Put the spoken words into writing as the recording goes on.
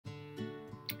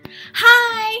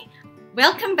Hi!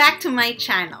 Welcome back to my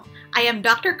channel. I am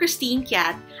Dr. Kristine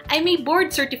Kiat. I'm a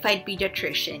board-certified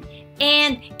pediatrician,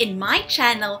 and in my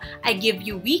channel, I give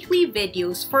you weekly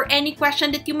videos for any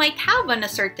question that you might have on a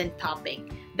certain topic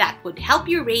that would help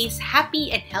you raise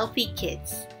happy and healthy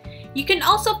kids. You can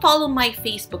also follow my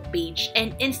Facebook page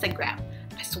and Instagram,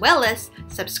 as well as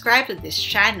subscribe to this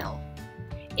channel.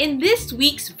 In this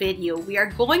week's video, we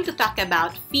are going to talk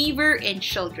about fever in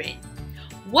children.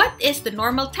 What is the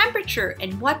normal temperature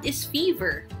and what is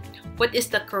fever? What is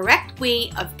the correct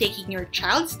way of taking your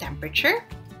child's temperature?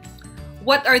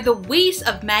 What are the ways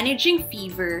of managing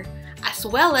fever? As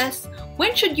well as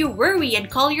when should you worry and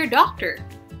call your doctor?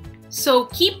 So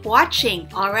keep watching,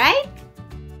 alright?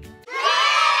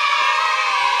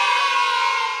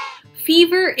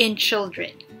 Fever in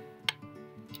children.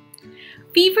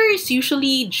 Fever is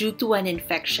usually due to an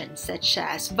infection such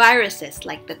as viruses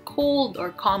like the cold or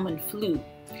common flu.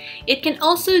 It can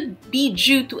also be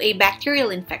due to a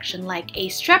bacterial infection like a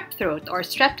strep throat or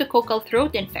streptococcal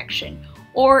throat infection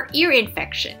or ear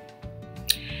infection.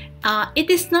 It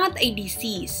is not a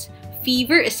disease.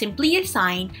 Fever is simply a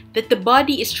sign that the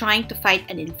body is trying to fight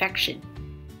an infection.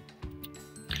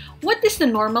 What is the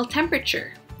normal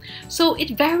temperature? So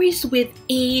it varies with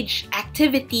age,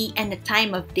 activity, and the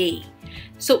time of day.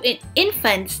 So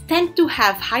infants tend to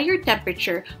have higher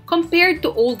temperature compared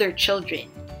to older children.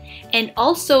 And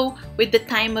also, with the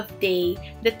time of day,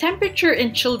 the temperature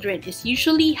in children is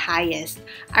usually highest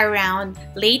around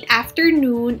late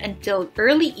afternoon until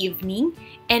early evening,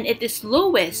 and it is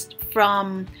lowest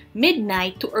from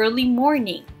midnight to early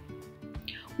morning.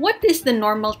 What is the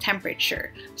normal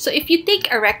temperature? So if you take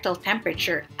a rectal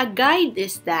temperature, a guide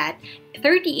is that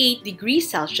 38 degrees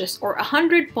Celsius or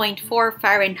 100.4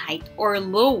 Fahrenheit or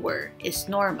lower is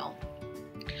normal.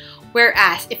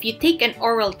 Whereas if you take an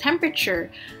oral temperature,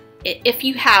 if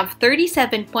you have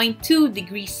 37.2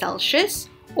 degrees Celsius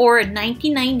or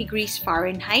 99 degrees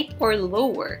Fahrenheit or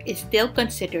lower is still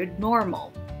considered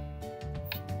normal.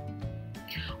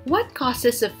 What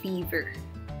causes a fever?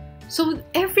 So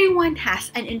everyone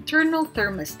has an internal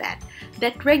thermostat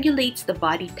that regulates the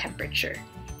body temperature.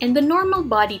 And the normal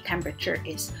body temperature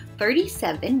is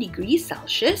 37 degrees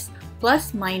Celsius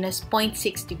plus minus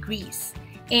 0.6 degrees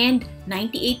and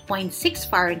 98.6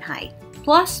 Fahrenheit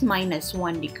plus minus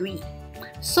 1 degree.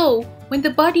 So, when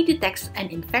the body detects an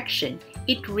infection,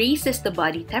 it raises the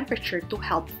body temperature to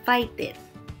help fight it.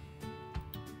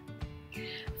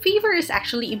 Fever is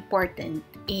actually important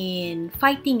in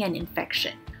fighting an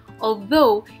infection,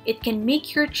 although it can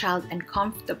make your child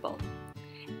uncomfortable.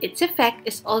 Its effect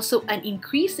is also an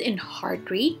increase in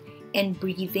heart rate and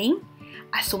breathing,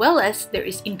 as well as there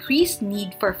is increased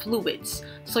need for fluids,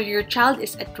 so your child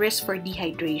is at risk for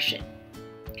dehydration.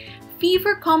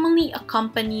 Fever commonly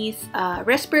accompanies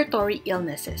respiratory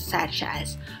illnesses such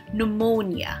as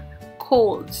pneumonia,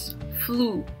 colds,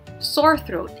 flu, sore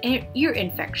throat, and ear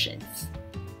infections.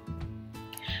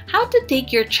 How to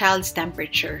take your child's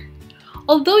temperature?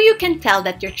 Although you can tell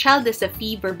that your child has a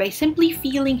fever by simply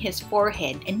feeling his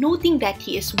forehead and noting that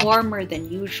he is warmer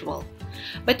than usual,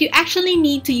 but you actually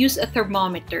need to use a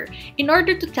thermometer in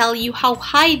order to tell you how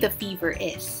high the fever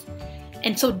is.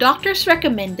 And so doctors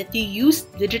recommend that you use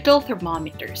digital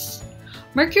thermometers.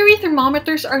 Mercury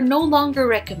thermometers are no longer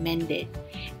recommended,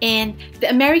 and the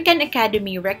American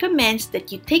Academy recommends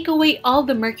that you take away all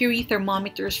the mercury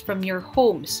thermometers from your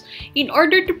homes in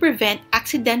order to prevent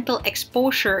accidental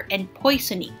exposure and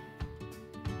poisoning.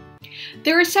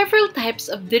 There are several types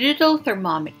of digital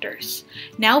thermometers.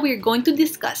 Now we're going to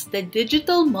discuss the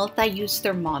digital multi-use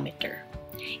thermometer.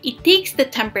 It takes the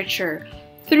temperature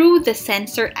through the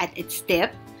sensor at its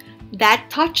tip that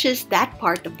touches that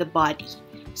part of the body.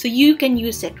 So you can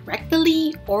use it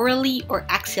rectally, orally, or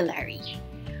axillary.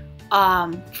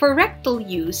 For rectal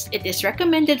use, it is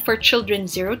recommended for children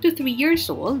 0 to 3 years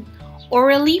old,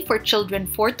 orally for children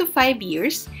 4 to 5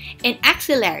 years, and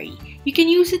axillary. You can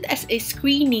use it as a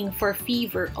screening for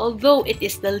fever, although it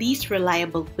is the least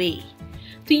reliable way.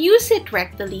 To use it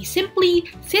rectally, simply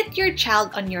sit your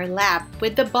child on your lap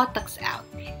with the buttocks out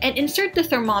and insert the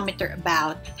thermometer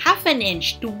about half an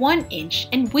inch to 1 inch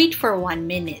and wait for 1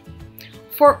 minute.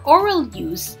 For oral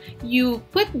use, you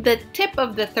put the tip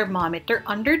of the thermometer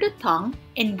under the tongue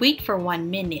and wait for 1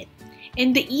 minute.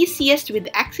 And the easiest with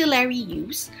axillary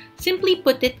use, simply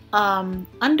put it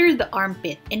under the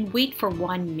armpit and wait for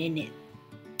 1 minute.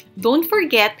 Don't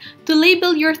forget to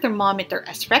label your thermometer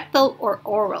as rectal or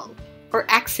oral or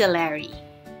axillary.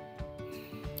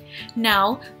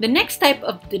 Now, the next type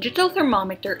of digital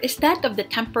thermometer is that of the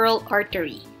temporal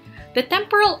artery. The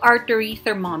temporal artery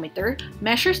thermometer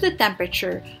measures the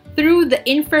temperature through the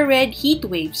infrared heat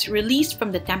waves released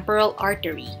from the temporal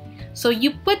artery. So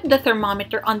you put the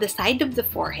thermometer on the side of the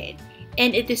forehead,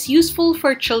 and it is useful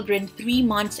for children 3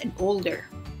 months and older.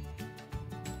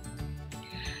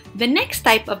 The next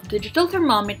type of digital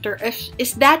thermometer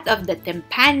is that of the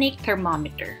tympanic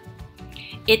thermometer.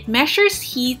 It measures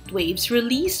heat waves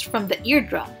released from the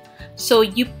eardrum, so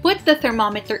you put the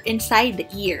thermometer inside the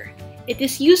ear. It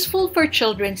is useful for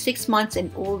children 6 months and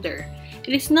older.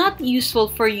 It is not useful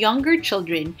for younger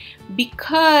children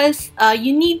because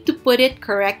you need to put it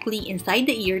correctly inside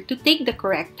the ear to take the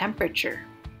correct temperature.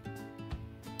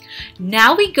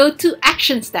 Now we go to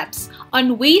action steps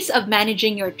on ways of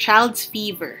managing your child's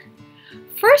fever.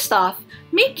 First off,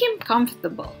 make him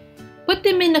comfortable. Put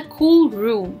him in a cool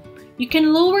room. You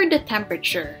can lower the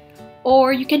temperature,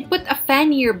 or you can put a fan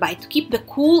nearby to keep the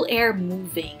cool air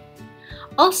moving.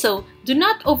 Also, do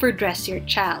not overdress your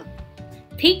child.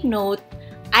 Take note,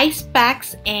 ice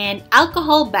packs and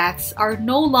alcohol baths are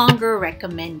no longer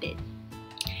recommended.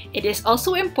 It is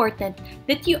also important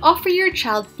that you offer your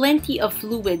child plenty of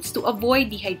fluids to avoid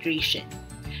dehydration.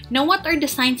 Now, what are the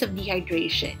signs of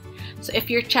dehydration? So if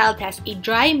your child has a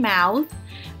dry mouth,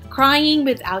 crying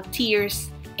without tears,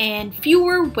 and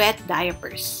fewer wet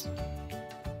diapers.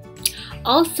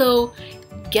 Also,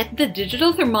 get the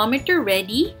digital thermometer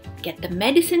ready, get the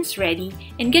medicines ready,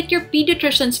 and get your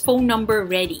pediatrician's phone number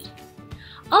ready.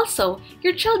 Also,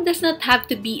 your child does not have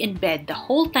to be in bed the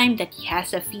whole time that he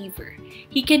has a fever.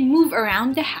 He can move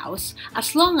around the house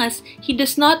as long as he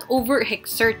does not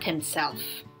overexert himself.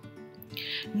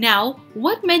 Now,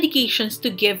 what medications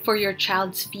to give for your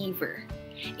child's fever?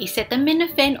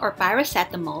 Acetaminophen or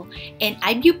Paracetamol and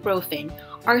Ibuprofen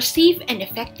are safe and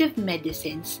effective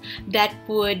medicines that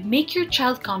would make your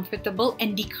child comfortable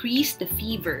and decrease the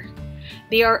fever.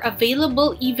 They are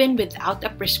available even without a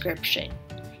prescription.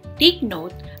 Take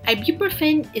note,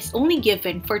 Ibuprofen is only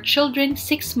given for children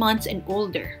 6 months and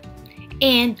older.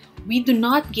 And we do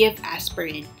not give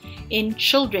aspirin in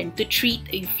children to treat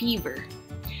a fever.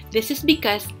 This is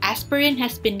because aspirin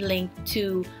has been linked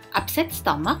to upset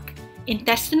stomach,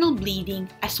 intestinal bleeding,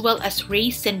 as well as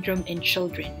Ray's syndrome in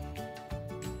children.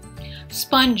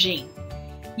 Sponging.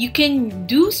 You can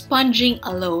do sponging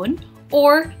alone,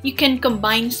 or you can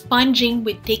combine sponging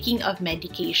with taking of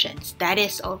medications. That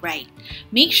is alright.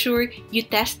 Make sure you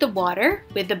test the water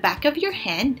with the back of your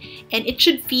hand, and it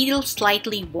should feel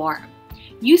slightly warm.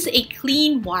 Use a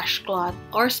clean washcloth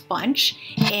or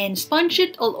sponge and sponge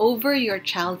it all over your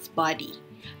child's body.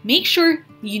 Make sure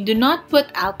you do not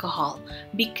put alcohol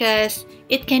because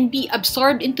it can be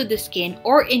absorbed into the skin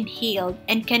or inhaled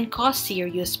and can cause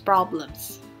serious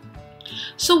problems.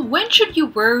 So when should you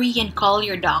worry and call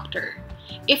your doctor?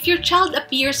 If your child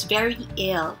appears very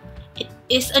ill, it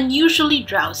is unusually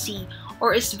drowsy,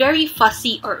 or is very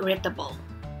fussy or irritable.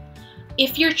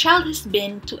 If your child has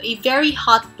been to a very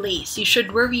hot place, you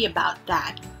should worry about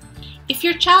that. If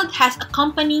your child has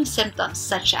accompanying symptoms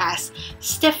such as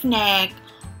stiff neck,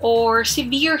 or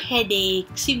severe headache,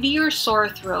 severe sore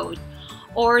throat,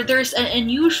 or there's an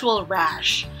unusual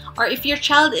rash, or if your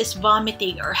child is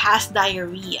vomiting or has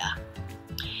diarrhea.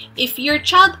 If your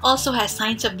child also has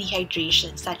signs of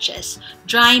dehydration such as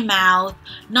dry mouth,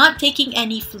 not taking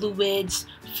any fluids,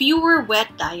 fewer wet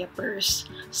diapers,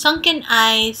 sunken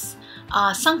eyes,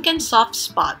 sunken soft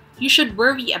spot, you should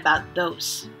worry about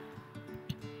those.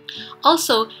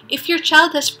 Also, if your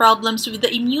child has problems with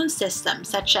the immune system,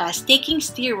 such as taking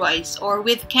steroids or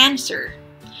with cancer,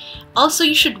 also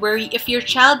you should worry if your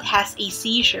child has a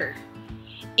seizure.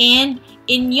 And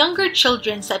in younger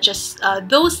children, such as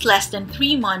those less than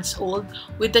 3 months old,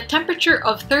 with the temperature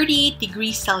of 38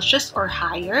 degrees Celsius or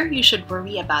higher, you should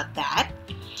worry about that.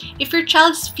 If your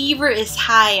child's fever is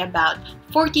high, about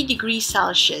 40 degrees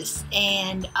Celsius,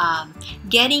 and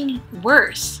getting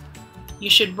worse, you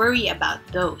should worry about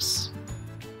those.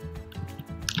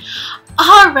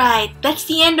 Alright, that's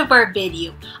the end of our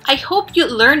video. I hope you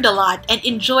learned a lot and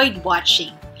enjoyed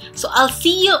watching. So I'll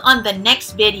see you on the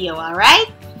next video, alright?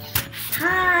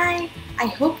 Hi! I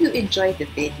hope you enjoyed the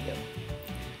video.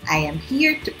 I am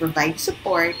here to provide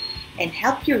support and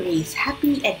help you raise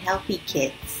happy and healthy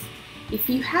kids. If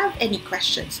you have any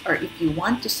questions or if you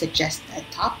want to suggest a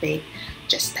topic,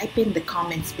 just type in the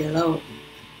comments below.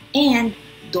 And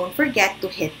don't forget to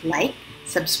hit like,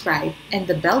 subscribe, and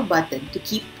the bell button to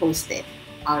keep posted.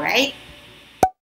 Alright?